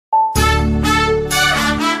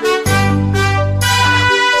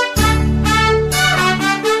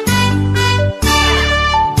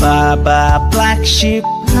Baba, black sheep,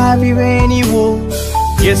 have you any wool?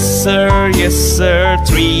 Yes sir,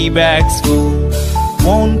 3 bags full.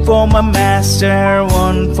 One for my master,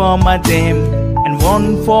 one for my dame, and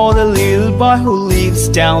one for the little boy who lives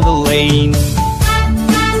down the lane.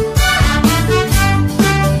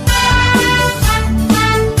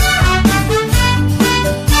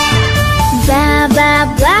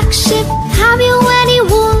 Baba, black sheep, have you any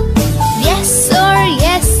wool? Yes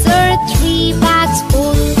sir, 3 bags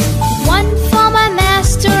full. One for my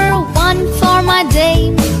master, one for my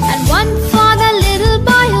dame, and one for the little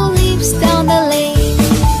boy who lives down the lane.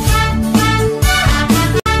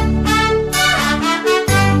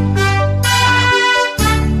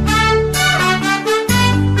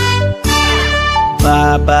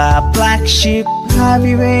 Baba, black sheep, have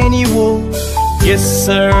you any wool? Yes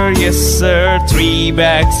sir, 3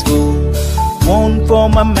 bags full. One for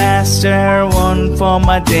my master, one for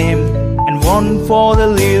my dame, and one for the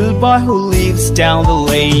little boy who lives down the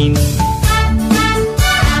lane.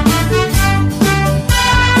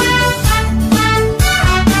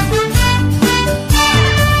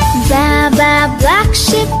 Baba, black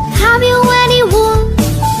sheep, have you any wool?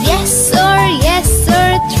 Yes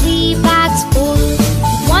sir, 3 bags full.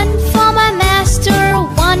 One for my master,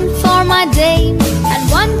 one for my dame, and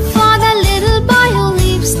one for the little boy who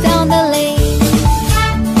lives down the lane.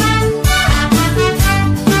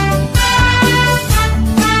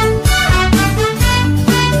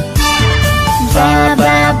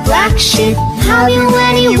 Baba, black sheep, have you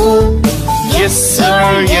any wool? Yes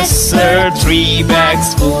sir, 3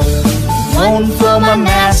 bags full. One for my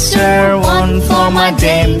master, one for my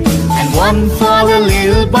dame, and one for the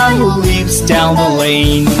little boy who lives down the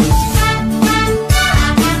lane.